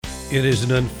It is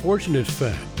an unfortunate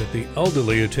fact that the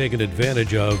elderly are taken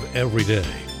advantage of every day.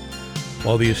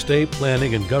 While the estate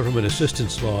planning and government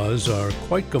assistance laws are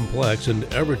quite complex and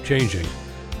ever-changing,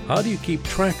 how do you keep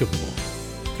track of them all?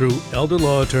 Through elder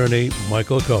law attorney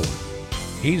Michael Cohen.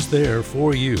 He's there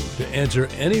for you to answer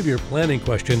any of your planning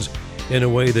questions in a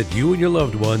way that you and your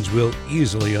loved ones will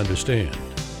easily understand.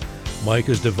 Mike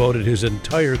has devoted his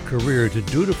entire career to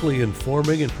dutifully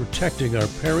informing and protecting our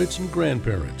parents and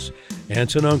grandparents,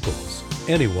 aunts and uncles,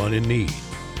 anyone in need.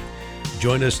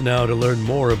 Join us now to learn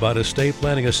more about estate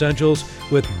planning essentials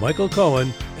with Michael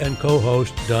Cohen and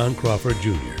co-host Don Crawford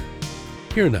Jr.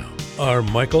 Here now are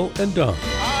Michael and Don.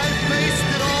 I faced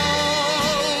it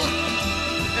all,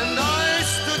 and I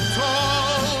stood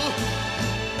tall,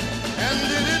 and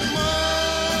did it my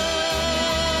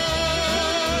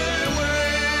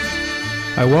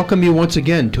way. I welcome you once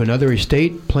again to another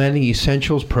Estate Planning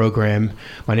Essentials program.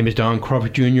 My name is Don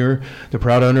Crawford Jr., the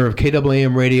proud owner of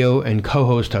KWAM Radio and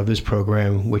co-host of this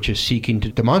program, which is seeking to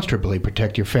demonstrably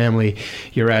protect your family,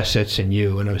 your assets, and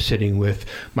you. And I'm sitting with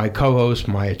my co-host,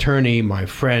 my attorney, my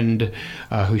friend,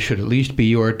 who should at least be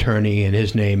your attorney, and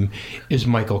his name is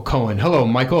Michael Cohen. Hello,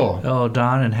 Michael. Oh,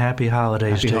 Don, and happy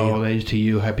holidays to you. Happy holidays to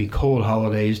you. Happy cold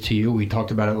holidays to you. We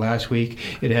talked about it last week.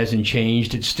 It hasn't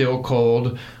changed. It's still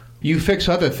cold. You fix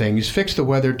other things. Fix the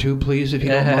weather too, please, if you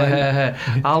don't mind.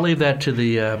 I'll leave that to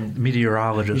the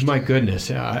meteorologist. My goodness.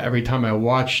 Every time I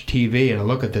watch TV and I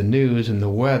look at the news and the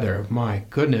weather, my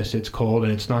goodness, it's cold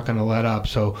and it's not going to let up.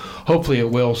 So hopefully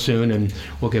it will soon and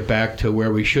we'll get back to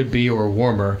where we should be or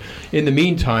warmer. In the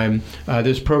meantime,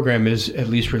 this program is at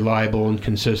least reliable and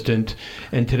consistent.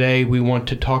 And today we want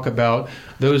to talk about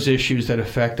those issues that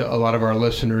affect a lot of our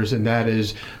listeners, and that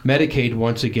is Medicaid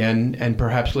once again, and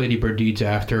perhaps Lady Bird deeds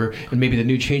after, and maybe the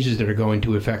new changes that are going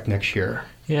to affect next year.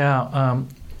 Yeah,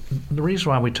 the reason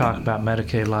why we talk about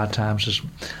Medicaid a lot of times is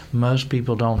most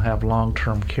people don't have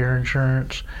long-term care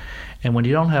insurance, and when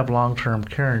you don't have long-term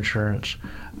care insurance,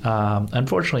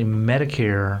 unfortunately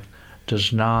Medicare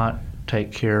does not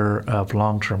take care of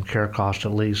long-term care costs,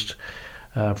 at least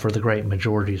for the great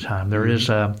majority of the time. There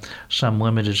is some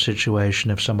limited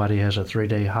situation if somebody has a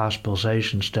 3-day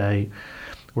hospitalization stay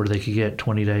where they could get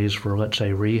 20 days for, let's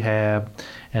say, rehab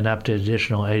and up to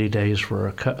additional 80 days for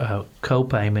a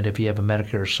co-payment. If you have a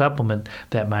Medicare supplement,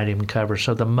 that might even cover.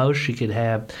 So the most you could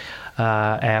have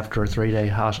after a 3-day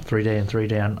and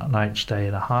 3-day night stay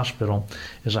in a hospital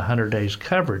is 100 days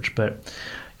coverage. But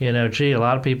you know, a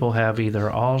lot of people have either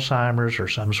Alzheimer's or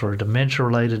some sort of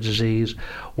dementia-related disease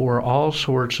or all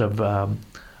sorts of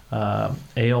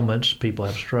ailments. People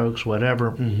have strokes,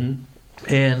 whatever. Mm-hmm.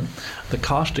 And the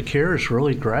cost of care is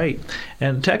really great.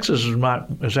 And Texas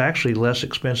is actually less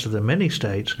expensive than many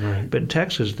states. Right. But in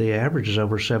Texas, the average is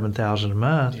over $7,000 a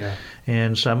month. Yeah.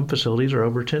 And some facilities are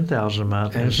over $10,000 a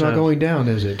month. And it's not going down,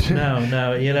 is it? No.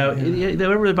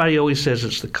 Everybody always says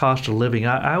it's the cost of living.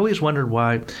 I always wondered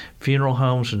why funeral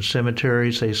homes and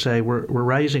cemeteries, they say we're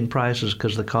raising prices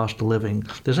because of the cost of living.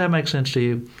 Does that make sense to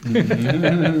you?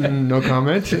 No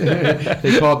comment.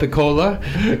 They call it the COLA,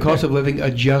 the cost of living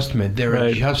adjustment. They're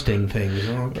adjusting things.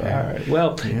 Okay. All right.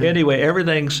 Well, anyway,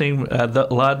 everything seems, a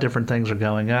lot of different things are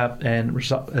going up. And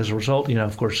as a result,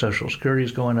 of course, Social Security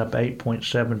is going up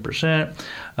 8.7%.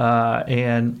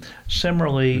 And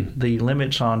similarly, the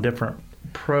limits on different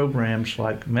programs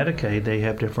like Medicaid, they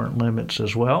have different limits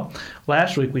as well.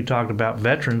 Last week we talked about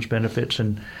veterans benefits,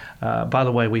 and by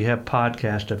the way, we have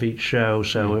podcasts of each show,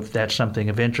 so if that's something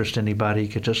of interest to anybody, you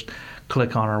could just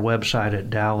click on our website at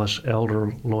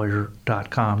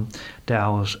DallasElderLawyer.com,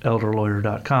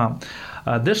 DallasElderLawyer.com.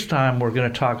 This time we're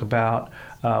going to talk about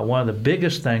one of the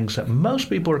biggest things that most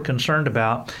people are concerned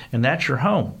about, and that's your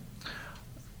home.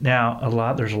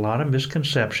 Now, there's a lot of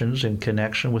misconceptions in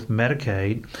connection with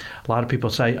Medicaid. A lot of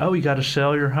people say, oh, you got to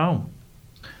sell your home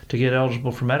to get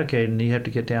eligible for Medicaid, and you have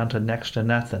to get down to next to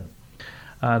nothing.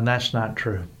 And that's not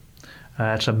true.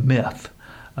 It's a myth.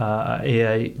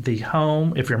 The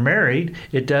home, if you're married,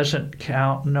 it doesn't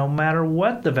count no matter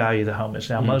what the value of the home is.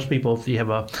 Now, most people, if you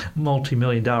have a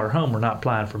multi-million-dollar home, are not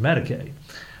applying for Medicaid.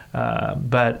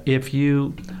 But if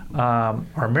you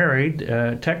are married,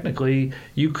 technically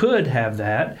you could have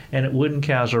that, and it wouldn't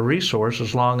count as a resource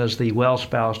as long as the well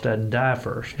spouse doesn't die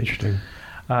first. Interesting.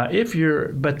 If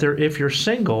you're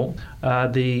single,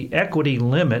 the equity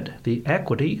limit,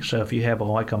 so if you have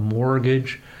a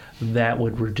mortgage, that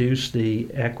would reduce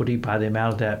the equity by the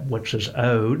amount of that which is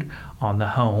owed on the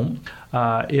home.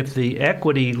 If the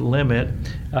equity limit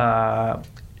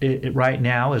it right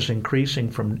now is increasing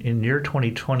from, in year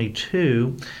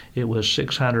 2022, it was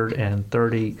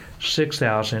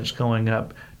 $636,000. It's going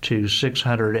up to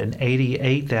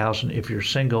 $688,000 if you're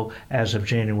single as of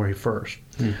January 1st.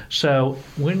 So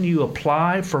when you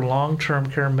apply for long-term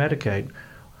care Medicaid,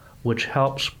 which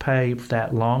helps pay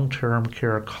that long-term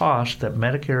care cost that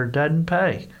Medicare doesn't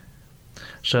pay.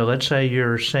 So let's say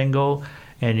you're single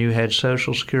and you had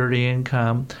Social Security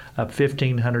income of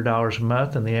 $1,500 a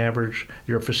month, and the average,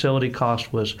 your facility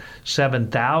cost was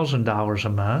 $7,000 a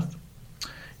month,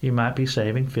 you might be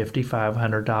saving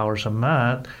 $5,500 a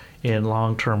month in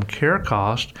long-term care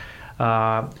cost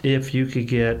if you could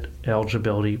get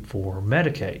eligibility for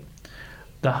Medicaid.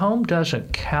 The home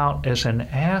doesn't count as an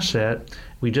asset.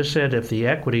 We just said if the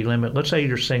equity limit, let's say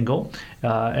you're single,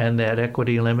 and that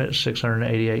equity limit is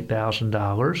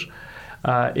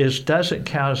 $688,000, doesn't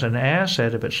count as an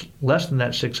asset if it's less than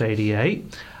that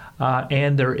 $688,000,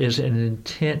 and there is an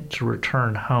intent to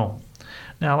return home.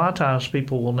 Now, a lot of times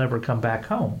people will never come back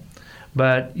home,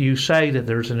 but you say that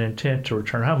there's an intent to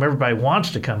return home. Everybody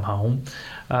wants to come home,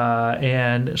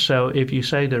 and so if you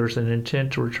say there's an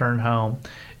intent to return home,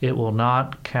 it will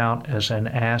not count as an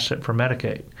asset for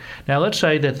Medicaid. Now, let's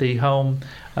say that the home,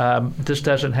 this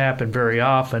doesn't happen very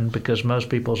often because most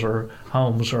people's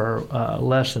homes are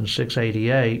less than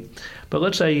 $688,000, but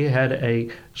let's say you had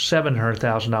a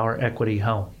 $700,000 equity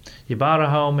home. You bought a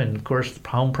home, and of course,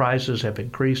 home prices have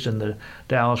increased in the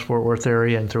Dallas-Fort Worth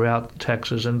area and throughout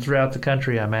Texas and throughout the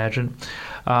country, I imagine.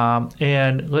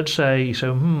 And let's say you say,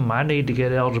 I need to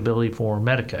get eligibility for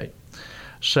Medicaid.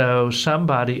 So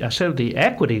I said the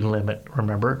equity limit,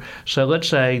 remember. So let's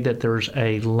say that there's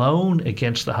a loan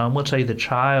against the home. Let's say the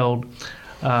child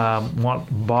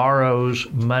borrows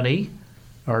money,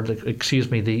 or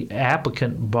the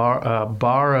applicant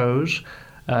borrows.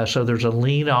 So there's a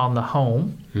lien on the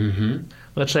home. Mm-hmm.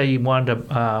 Let's say you wanted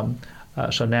to.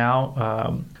 So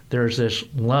now there's this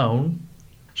loan.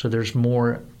 So there's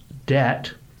more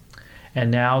debt,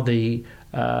 and now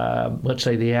let's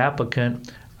say the applicant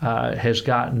has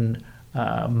gotten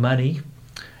money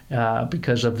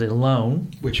because of the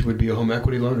loan, which would be a home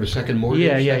equity loan or second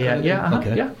mortgage.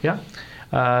 Yeah.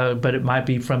 But it might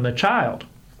be from the child.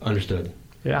 Understood.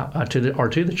 Yeah, to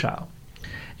the child.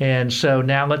 And so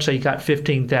now let's say you got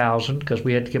 $15,000 because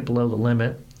we had to get below the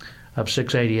limit of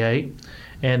 $688,000,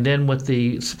 and then with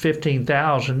the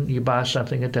 $15,000 you buy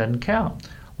something that doesn't count,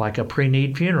 like a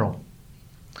pre-need funeral.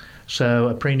 So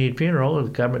a pre-need funeral, the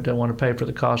government doesn't want to pay for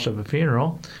the cost of a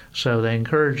funeral, so they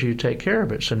encourage you to take care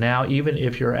of it. So now even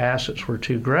if your assets were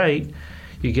too great,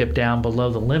 you get down below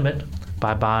the limit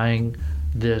by buying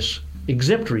this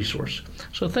exempt resource.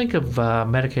 So think of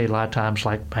Medicaid a lot of times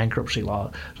like bankruptcy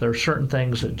law. There are certain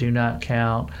things that do not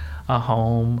count: a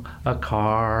home, a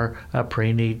car, a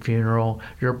pre-need funeral,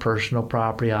 your personal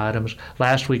property items.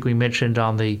 Last week we mentioned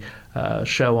on the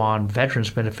show on veterans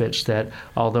benefits that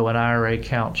although an IRA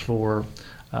counts for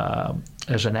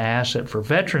as an asset for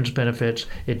veterans benefits,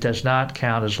 it does not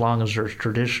count as long as there's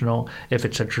if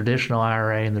it's a traditional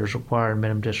IRA and there's required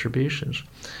minimum distributions.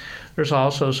 There's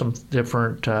also some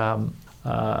different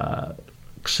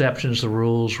exceptions to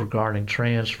rules regarding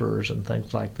transfers and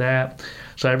things like that.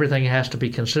 So everything has to be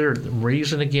considered. The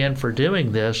reason, again, for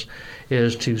doing this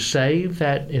is to save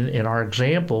that. In our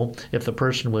example, if the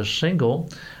person was single,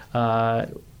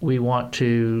 we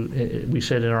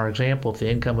said in our example, if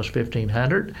the income was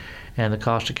 $1,500 and the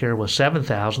cost of care was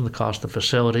 $7,000, the cost of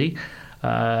facility,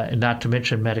 and not to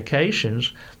mention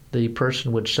medications, the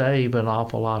person would save an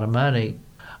awful lot of money.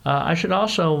 I should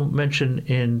also mention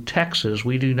in Texas,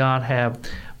 we do not have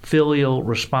filial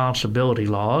responsibility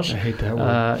laws. I hate that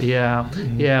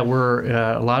word. Where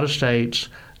a lot of states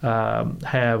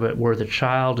have it where the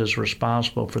child is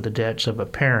responsible for the debts of a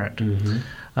parent. Mm-hmm.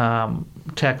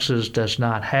 Texas does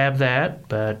not have that,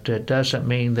 but it doesn't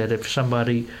mean that if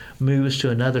somebody moves to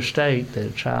another state, that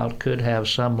a child could have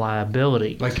some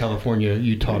liability. Like California,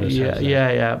 you taught us.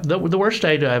 Yeah. The worst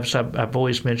state I've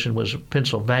always mentioned was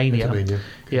Pennsylvania.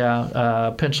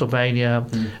 Pennsylvania.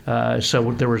 Mm-hmm.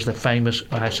 So there was the famous,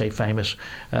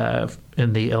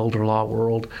 in the elder law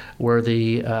world, where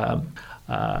the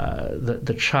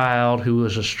child who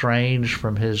was estranged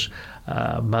from his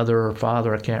mother or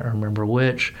father, I can't remember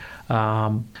which,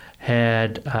 had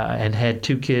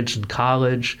two kids in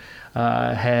college,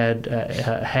 had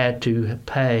to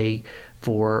pay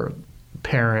for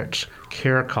parents'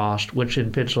 care cost, which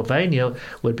in Pennsylvania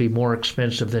would be more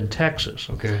expensive than Texas.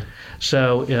 Okay.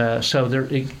 So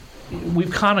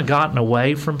we've kind of gotten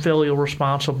away from filial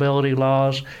responsibility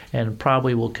laws and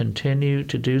probably will continue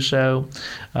to do so.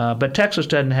 But Texas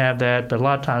doesn't have that, but a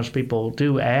lot of times people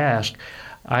do ask,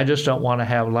 I just don't want to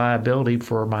have liability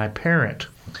for my parent.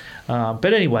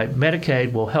 But anyway,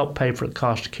 Medicaid will help pay for the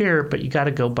cost of care, but you got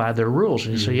to go by their rules.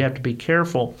 And so you have to be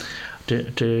careful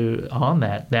on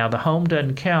that. Now, the home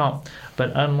doesn't count,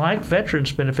 but unlike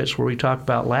veterans benefits where we talked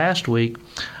about last week,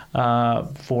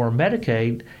 for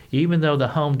Medicaid, even though the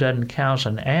home doesn't count as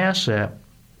an asset,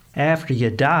 after you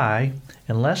die,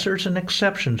 unless there's an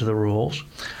exception to the rules,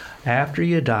 after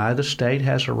you die, the state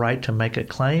has a right to make a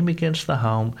claim against the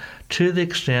home to the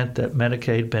extent that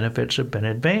Medicaid benefits have been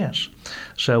advanced.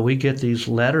 So we get these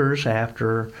letters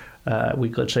after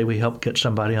let's say we help get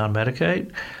somebody on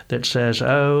Medicaid that says,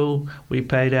 oh, we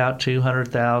paid out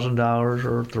 $200,000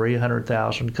 or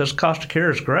 $300,000 because cost of care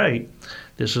is great.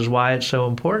 This is why it's so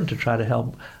important to try to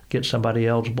help get somebody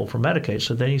eligible for Medicaid.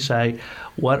 So then you say,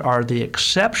 what are the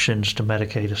exceptions to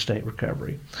Medicaid estate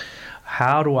recovery?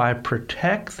 How do I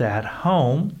protect that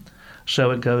home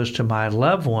so it goes to my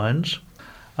loved ones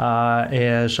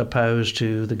as opposed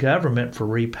to the government for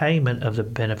repayment of the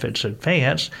benefits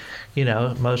advanced?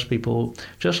 Most people,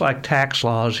 just like tax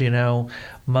laws,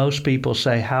 most people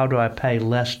say, how do I pay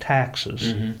less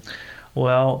taxes? Mm-hmm.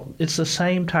 Well, it's the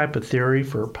same type of theory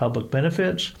for public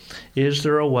benefits. Is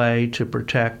there a way to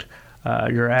protect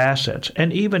your assets?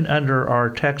 And even under our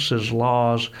Texas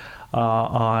laws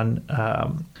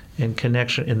in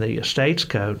connection in the estates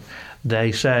code,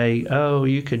 they say, oh,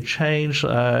 you could change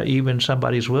even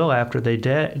somebody's will after they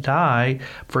die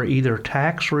for either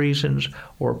tax reasons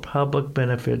or public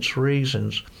benefits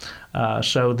reasons.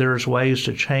 So there's ways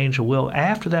to change a will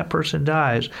after that person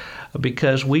dies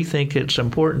because we think it's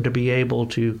important to be able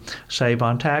to save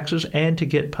on taxes and to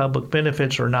get public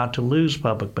benefits or not to lose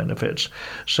public benefits.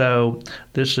 So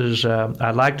this is,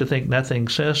 I'd like to think nothing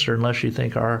sinister unless you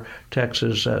think our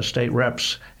Texas state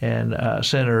reps and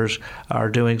senators are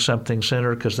doing something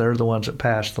sinister because they're the ones that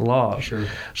passed the laws. Sure.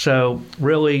 So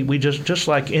really, we just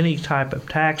like any type of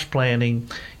tax planning,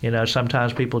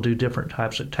 sometimes people do different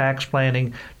types of tax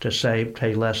planning to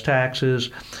pay less taxes.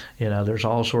 There's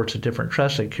all sorts of different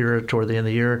trusts that cure toward the end of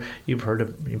the year.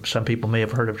 Some people may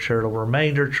have heard of charitable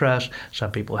remainder trust.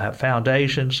 Some people have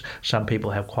foundations. Some people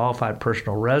have qualified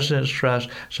personal residence trust.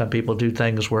 Some people do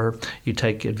things where you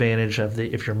take advantage of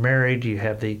if you're married, you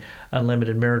have the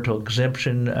unlimited marital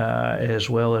exemption,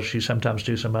 as well as you sometimes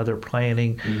do some other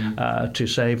planning to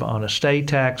save on estate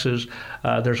taxes.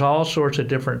 There's all sorts of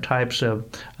different types of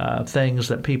things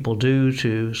that people do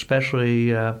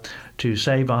especially to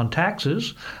save on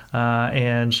taxes.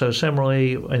 And so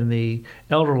similarly in the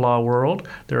elder law world,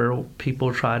 there are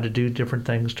people trying to do different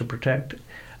things to protect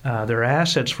their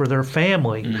assets for their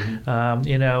family.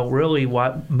 Mm-hmm. Really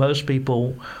what most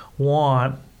people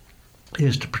want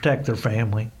is to protect their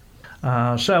family.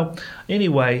 So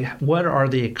anyway, what are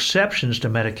the exceptions to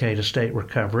Medicaid estate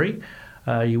recovery?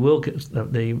 You will get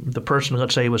the person,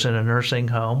 let's say, was in a nursing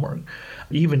home or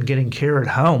even getting care at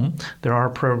home. There are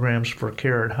programs for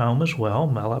care at home as well.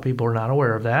 A lot of people are not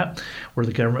aware of that, where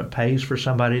the government pays for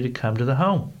somebody to come to the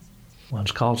home.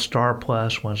 One's called Star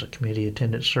Plus, one's a community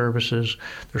attendant services.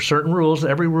 There are certain rules.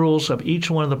 Every rules of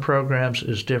each one of the programs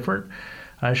is different.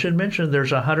 I should mention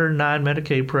there's 109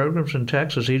 Medicaid programs in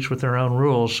Texas, each with their own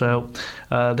rules. So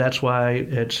that's why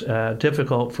it's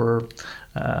difficult for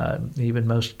even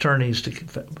most attorneys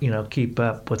to keep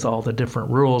up with all the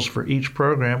different rules for each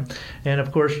program. And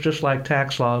of course, just like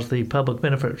tax laws, the public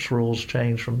benefits rules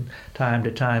change from time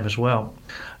to time as well.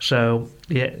 So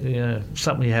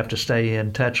something you have to stay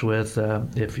in touch with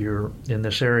if you're in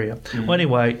this area. Mm-hmm. Well,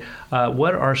 anyway,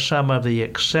 what are some of the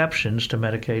exceptions to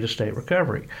Medicaid estate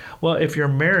recovery? Well, if you're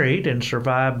married and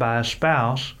survived by a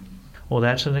spouse, well,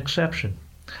 that's an exception.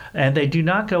 And they do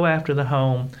not go after the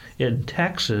home in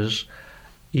Texas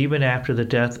even after the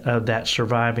death of that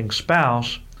surviving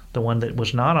spouse, the one that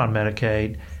was not on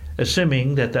Medicaid,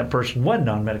 assuming that that person wasn't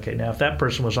on Medicaid. Now, if that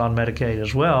person was on Medicaid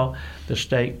as well, the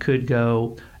state could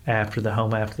go after the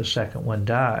home after the second one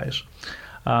dies.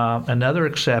 Another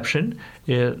exception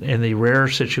is in the rare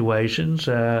situations,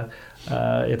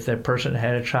 if that person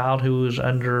had a child who was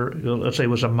under, let's say,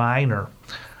 was a minor,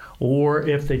 or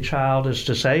if the child is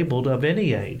disabled of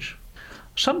any age.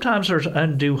 Sometimes there's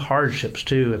undue hardships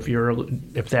too.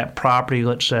 If that property,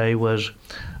 let's say, was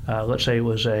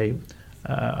a,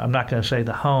 I'm not going to say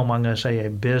the home, I'm going to say a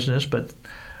business, but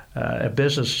a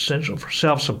business essential for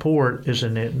self-support is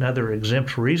another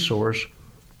exempt resource.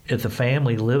 If the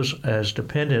family lives as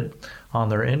dependent on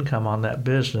their income on that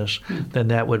business, then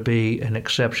that would be an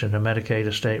exception to Medicaid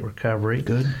estate recovery.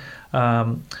 Good.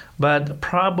 But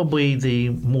probably the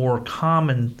more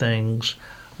common things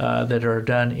that are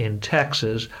done in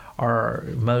Texas are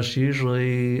most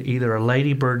usually either a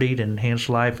Lady Bird deed, enhanced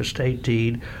life estate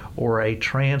deed, or a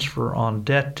transfer on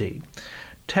death deed.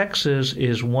 Texas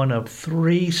is one of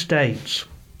 3 states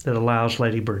that allows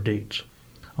Lady Bird deeds.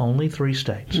 Only 3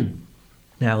 states.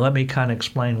 Now, let me kind of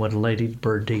explain what a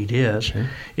ladybird deed is. Okay.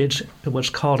 It's what's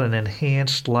called an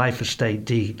enhanced life estate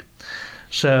deed.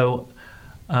 So,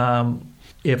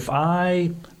 if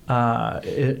I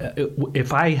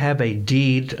have a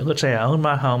deed, let's say I own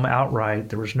my home outright,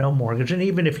 there was no mortgage, and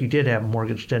even if you did have a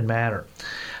mortgage, it didn't matter.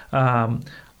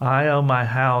 I own my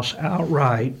house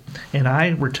outright, and I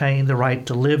retain the right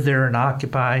to live there and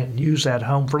occupy and use that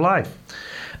home for life.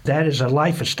 That is a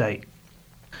life estate.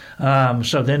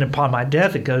 So then upon my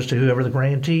death, it goes to whoever the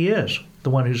grantee is,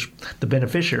 the one who's the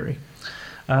beneficiary.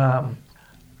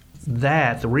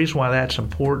 The reason why that's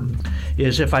important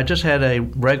is if I just had a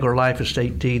regular life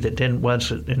estate deed that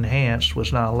wasn't enhanced,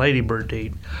 was not a ladybird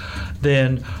deed,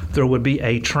 then there would be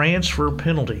a transfer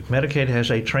penalty. Medicaid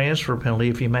has a transfer penalty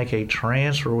if you make a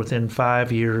transfer within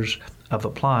 5 years of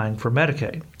applying for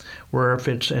Medicaid. Where if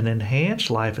it's an enhanced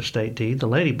life estate deed, the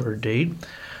ladybird deed,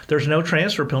 there's no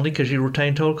transfer penalty because you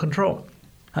retain total control.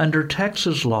 Under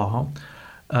Texas law,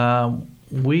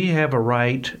 we have a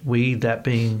right, that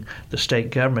being the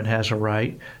state government, has a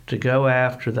right to go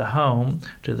after the home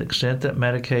to the extent that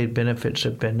Medicaid benefits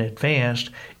have been advanced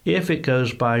if it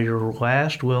goes by your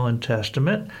last will and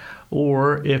testament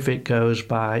or if it goes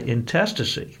by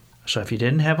intestacy. So if you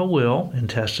didn't have a will,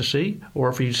 intestacy, or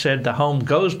if you said the home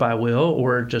goes by will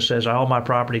or it just says all my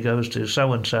property goes to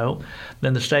so-and-so,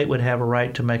 then the state would have a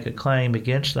right to make a claim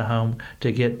against the home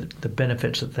to get the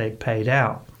benefits that they paid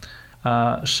out.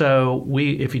 So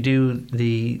if you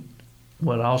do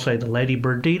what I'll say the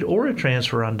ladybird deed or a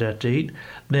transfer on death deed,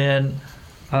 then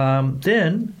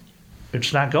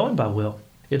it's not going by will.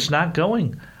 It's not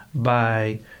going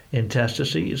by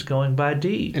intestacy. It's going by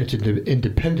deed. And it's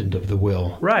independent of the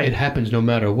will. Right. It happens no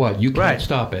matter what. You can't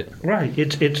stop it. Right.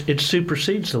 It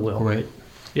supersedes the will. Right.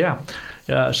 Yeah.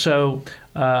 So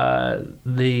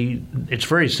it's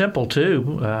very simple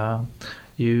too.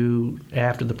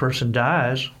 After the person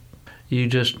dies, you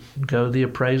just go to the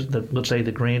appraisal. Let's say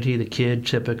the grantee, the kid,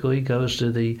 typically goes to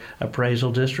the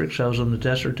appraisal district, shows them the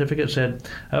death certificate, said,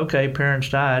 "Okay, parents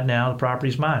died. Now the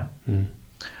property's mine." Mm.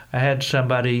 I had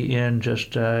somebody in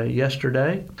just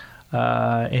yesterday,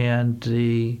 and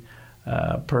the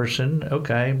person.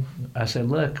 Okay, I said,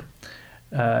 "Look,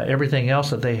 everything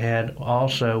else that they had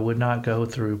also would not go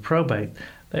through probate.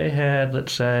 They had,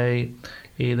 let's say,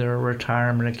 either a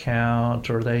retirement account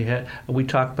or we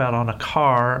talked about on a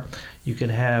car, you can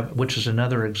have, which is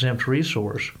another exempt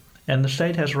resource. And the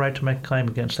state has a right to make a claim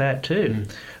against that too.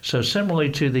 Mm. So similarly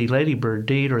to the ladybird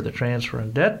deed or the transfer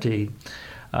and death deed,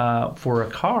 for a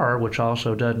car, which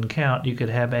also doesn't count, you could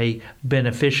have a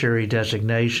beneficiary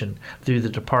designation through the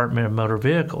Department of Motor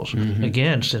Vehicles. Mm-hmm.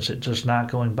 Again, since it's just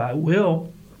not going by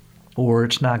will, or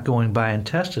it's not going by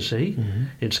intestacy, mm-hmm.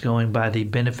 it's going by the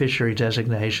beneficiary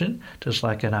designation, just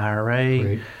like an IRA.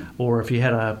 Right. Or if you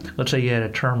had let's say you had a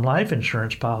term life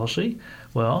insurance policy,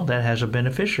 well, that has a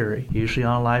beneficiary. Usually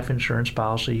on a life insurance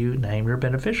policy, you name your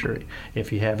beneficiary.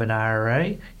 If you have an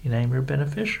IRA, you name your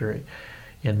beneficiary.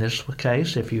 In this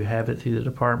case, if you have it through the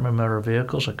Department of Motor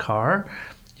Vehicles, a car,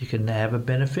 you can have a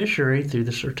beneficiary through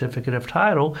the certificate of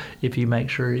title if you make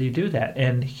sure you do that.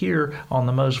 And here, on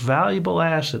the most valuable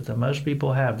asset that most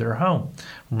people have, their home.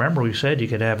 Remember, we said you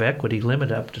could have equity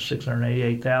limit up to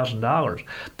 $688,000.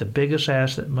 The biggest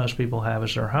asset most people have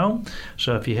is their home.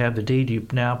 So if you have the deed,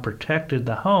 you've now protected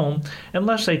the home,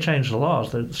 unless they change the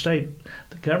laws. The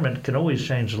government can always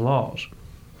change the laws.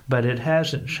 But it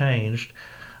hasn't changed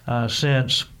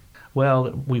since,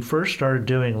 we first started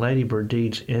doing ladybird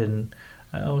deeds in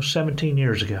 17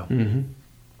 years ago. Mm-hmm.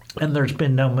 And there's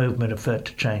been no movement afoot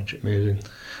to change it. Amazing.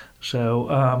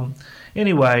 So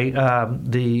anyway,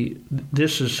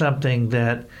 this is something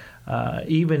that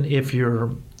even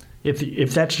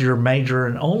if that's your major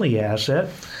and only asset,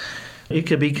 it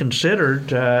could be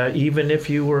considered even if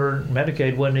you were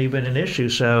Medicaid wasn't even an issue.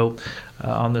 So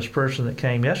on this person that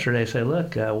came yesterday, say,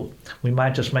 look, we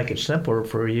might just make it simpler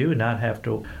for you and not have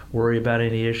to worry about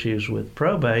any issues with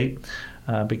probate.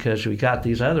 Because we got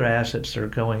these other assets that are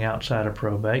going outside of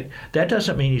probate. That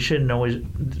doesn't mean you shouldn't always.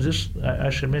 I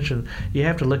should mention, you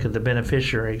have to look at the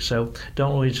beneficiary. So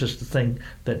don't always just think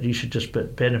that you should just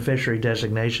put beneficiary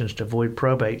designations to avoid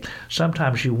probate.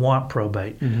 Sometimes you want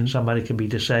probate. Mm-hmm. Somebody can be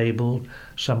disabled.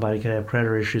 Somebody can have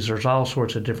credit issues. There's all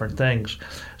sorts of different things.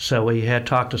 So we had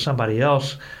talked to somebody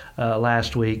else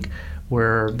last week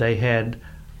where they had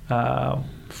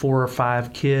 4 or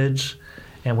 5 kids.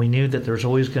 And we knew that there's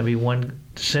always going to be one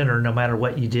sinner no matter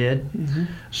what you did. Mm-hmm.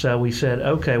 So we said,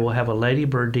 okay, we'll have a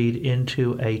ladybird deed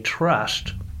into a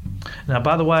trust. Now,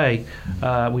 by the way,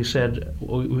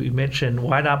 we mentioned,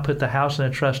 why not put the house in a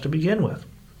trust to begin with?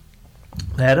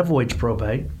 That avoids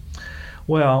probate.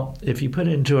 Well, if you put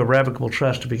it into a revocable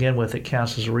trust to begin with, it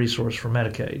counts as a resource for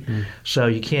Medicaid. So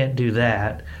you can't do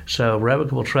that. So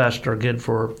revocable trusts are good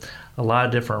for a lot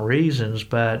of different reasons,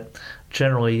 but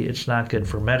generally it's not good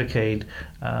for Medicaid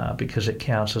because it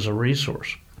counts as a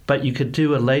resource. But you could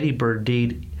do a ladybird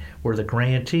deed where the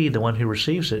grantee, the one who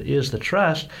receives it, is the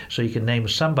trust, so you can name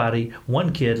somebody,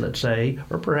 one kid, let's say,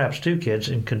 or perhaps two kids,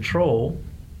 in control.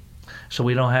 So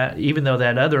we don't have, even though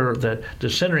the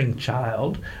dissenting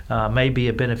child may be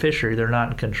a beneficiary, they're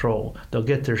not in control. They'll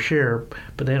get their share,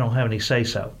 but they don't have any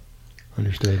say-so.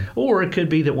 Understood. Or it could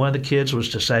be that one of the kids was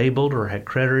disabled or had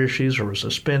credit issues or was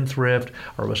a spendthrift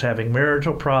or was having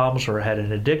marital problems or had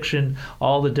an addiction,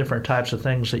 all the different types of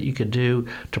things that you could do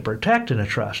to protect in a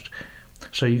trust.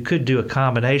 So you could do a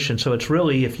combination. So it's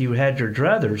really, if you had your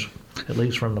druthers, at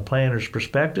least from the planner's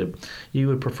perspective, you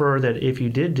would prefer that if you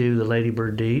did do the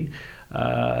ladybird deed,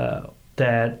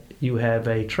 that you have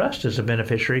a trust as a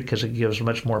beneficiary because it gives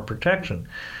much more protection.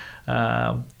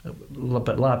 But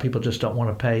a lot of people just don't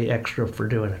want to pay extra for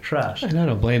doing a trust. And I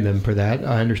don't blame them for that.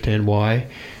 I understand why.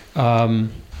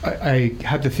 I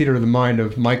have the theater of the mind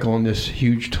of Michael in this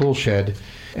huge tool shed.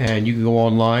 And you can go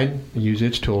online and use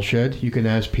its tool shed. You can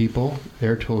ask people,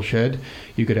 their tool shed.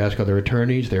 You could ask other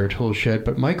attorneys, their tool shed.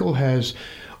 But Michael has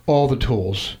all the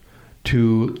tools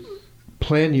to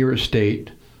plan your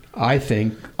estate, I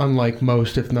think, unlike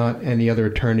most, if not any other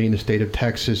attorney in the state of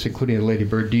Texas, including the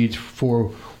Ladybird Deeds, for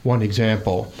one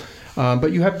example.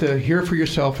 But you have to hear for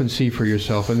yourself and see for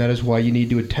yourself, and that is why you need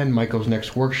to attend Michael's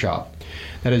next workshop.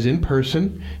 That is in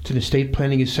person. It's an Estate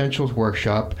Planning Essentials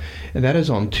workshop, and that is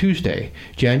on Tuesday,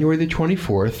 January the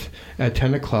 24th at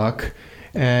 10 o'clock.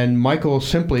 And Michael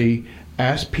simply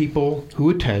asks people who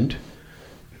attend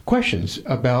questions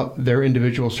about their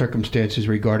individual circumstances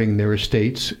regarding their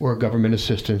estates or government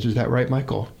assistance. Is that right,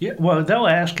 Michael? Yeah, well, they'll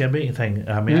ask him anything.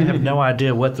 I mean, I have no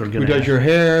idea what they're going to ask. Who does your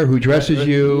hair? Who dresses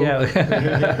you?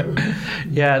 Yeah.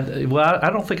 Yeah, well, I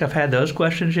don't think I've had those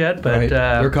questions yet, but right.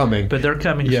 They're coming. But they're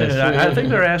coming yes. soon. I think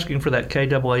they're asking for that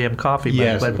KAAM coffee mug,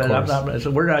 yes, but I'm not,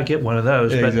 so where do I get one of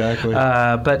those? Exactly.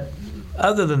 But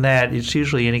other than that, it's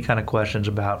usually any kind of questions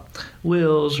about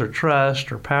wills or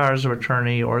trust or powers of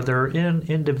attorney, or they're in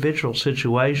individual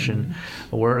situation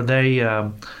where they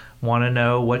want to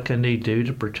know what can they do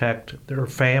to protect their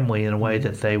family in a way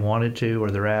that they wanted to, or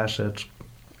their assets.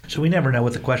 So we never know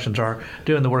what the questions are.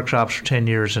 Doing the workshops for 10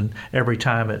 years, and every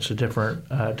time it's a different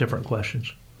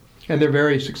questions. And they're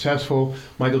very successful.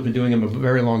 Michael's been doing them a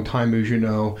very long time, as you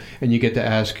know, and you get to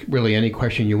ask really any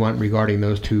question you want regarding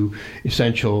those two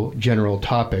essential general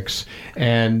topics.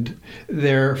 And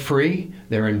they're free.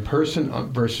 They're in person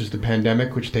versus the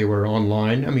pandemic, which they were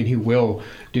online. I mean, he will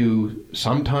do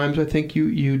sometimes, I think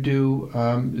you do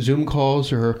Zoom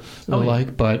calls or the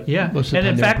like, but yeah. most of the and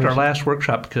in time fact, our last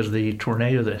workshop, because of the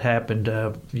tornado that happened,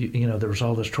 there was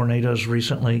all those tornadoes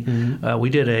recently. We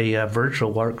did a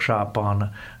virtual workshop on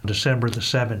December the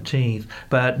 17th,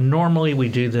 but normally we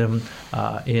do them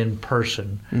in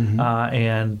person,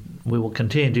 and we will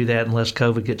continue to do that unless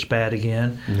COVID gets bad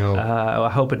again. No. I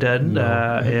hope it doesn't. No.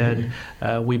 And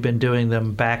we've been doing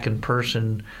them back in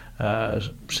person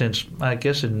since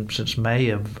May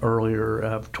of earlier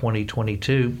of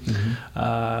 2022,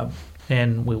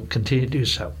 and we'll continue to do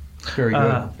so. Very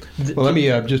good. Well, let me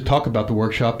just talk about the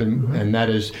workshop, and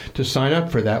that is to sign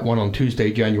up for that one on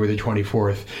Tuesday, January the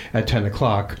 24th at 10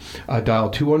 o'clock. Dial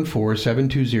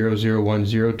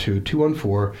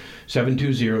 214-720-0102,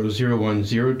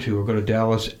 214-720-0102, or go to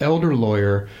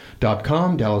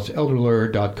DallasElderLawyer.com,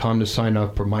 DallasElderLawyer.com to sign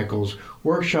up for Michael's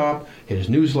workshop, his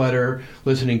newsletter,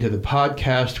 listening to the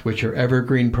podcast, which are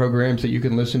evergreen programs that you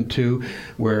can listen to,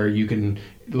 where you can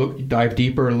dive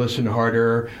deeper, listen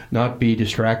harder, not be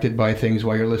distracted by things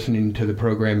while you're listening to the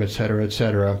program, et cetera, et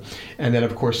cetera. And then,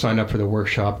 of course, sign up for the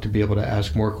workshop to be able to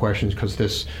ask more questions, because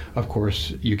this, of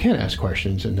course, you can ask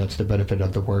questions, and that's the benefit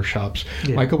of the workshops.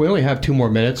 Yeah. Michael, we only have 2 more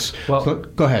minutes. Well, so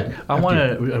go ahead. I want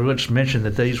to just mention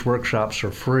that these workshops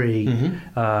are free,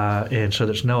 and so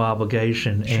there's no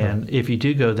obligation. Sure. And if you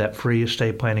do go to that free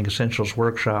Estate Planning Essentials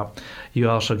workshop, you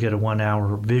also get a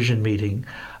 1-hour vision meeting,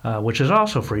 which is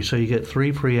also free. So you get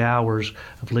 3 free hours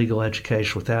of legal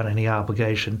education without any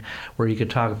obligation, where you could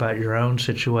talk about your own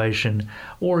situation,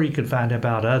 or you could find out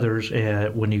about others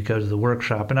when you go to the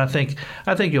workshop. And I think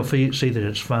you'll see that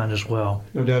it's fun as well.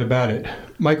 No doubt about it.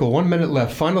 Michael, 1 minute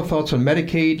left. Final thoughts on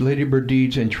Medicaid, ladybird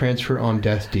deeds, and transfer on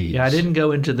death deeds. Yeah, I didn't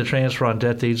go into the transfer on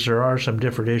death deeds. There are some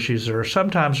different issues. There are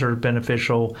sometimes they're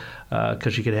beneficial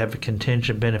because you could have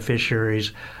contingent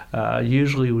beneficiaries.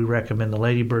 Usually we recommend the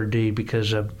ladybird deed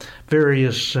because of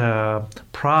various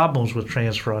problems with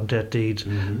transfer on death deeds,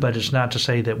 but it's not to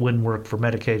say that wouldn't work for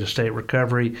Medicaid estate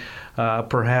recovery.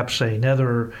 Perhaps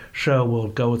another show will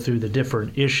go through the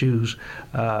different issues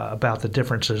about the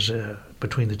differences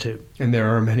between the two. And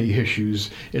there are many issues.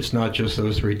 It's not just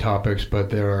those 3 topics, but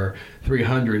there are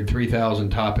 3,000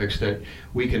 topics that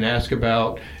we can ask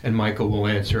about, and Michael will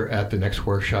answer at the next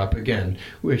workshop again,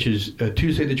 which is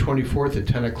Tuesday the 24th at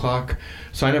 10 o'clock.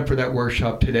 Sign up for that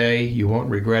workshop today. You won't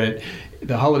regret it.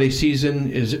 The holiday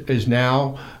season is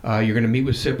now. You're going to meet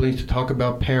with siblings to talk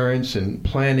about parents and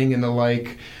planning and the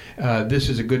like. This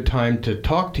is a good time to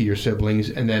talk to your siblings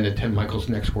and then attend Michael's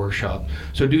next workshop.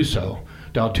 So do so.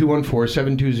 Dial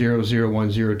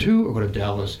 214-720-0102 or go to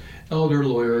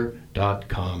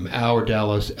DallasElderLawyer.com. Our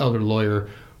Dallas Elder Lawyer,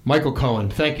 Michael Cohen.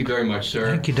 Thank you very much, sir.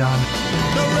 Thank you, Don.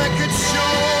 The record shows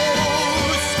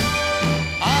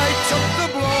I took the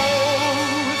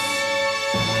blows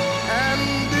and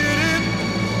did it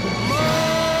my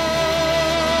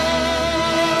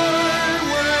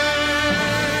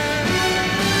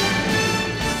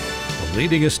way. A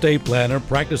leading estate planner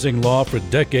practicing law for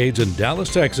decades in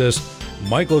Dallas, Texas,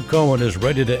 Michael Cohen is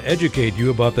ready to educate you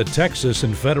about the Texas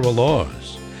and federal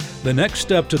laws. The next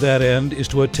step to that end is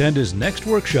to attend his next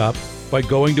workshop by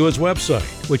going to his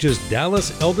website, which is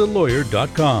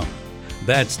DallasElderLawyer.com.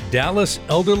 That's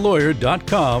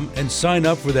DallasElderLawyer.com, and sign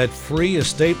up for that free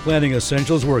estate planning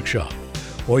essentials workshop.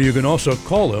 Or you can also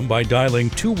call him by dialing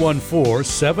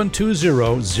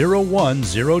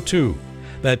 214-720-0102.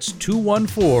 That's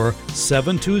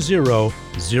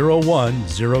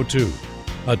 214-720-0102.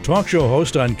 A talk show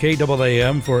host on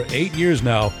KAAM for 8 years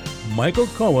now, Michael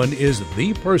Cohen is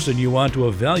the person you want to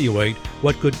evaluate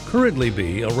what could currently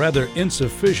be a rather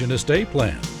insufficient estate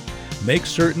plan. Make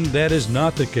certain that is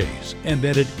not the case and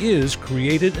that it is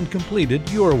created and completed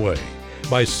your way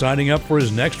by signing up for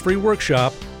his next free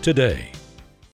workshop today.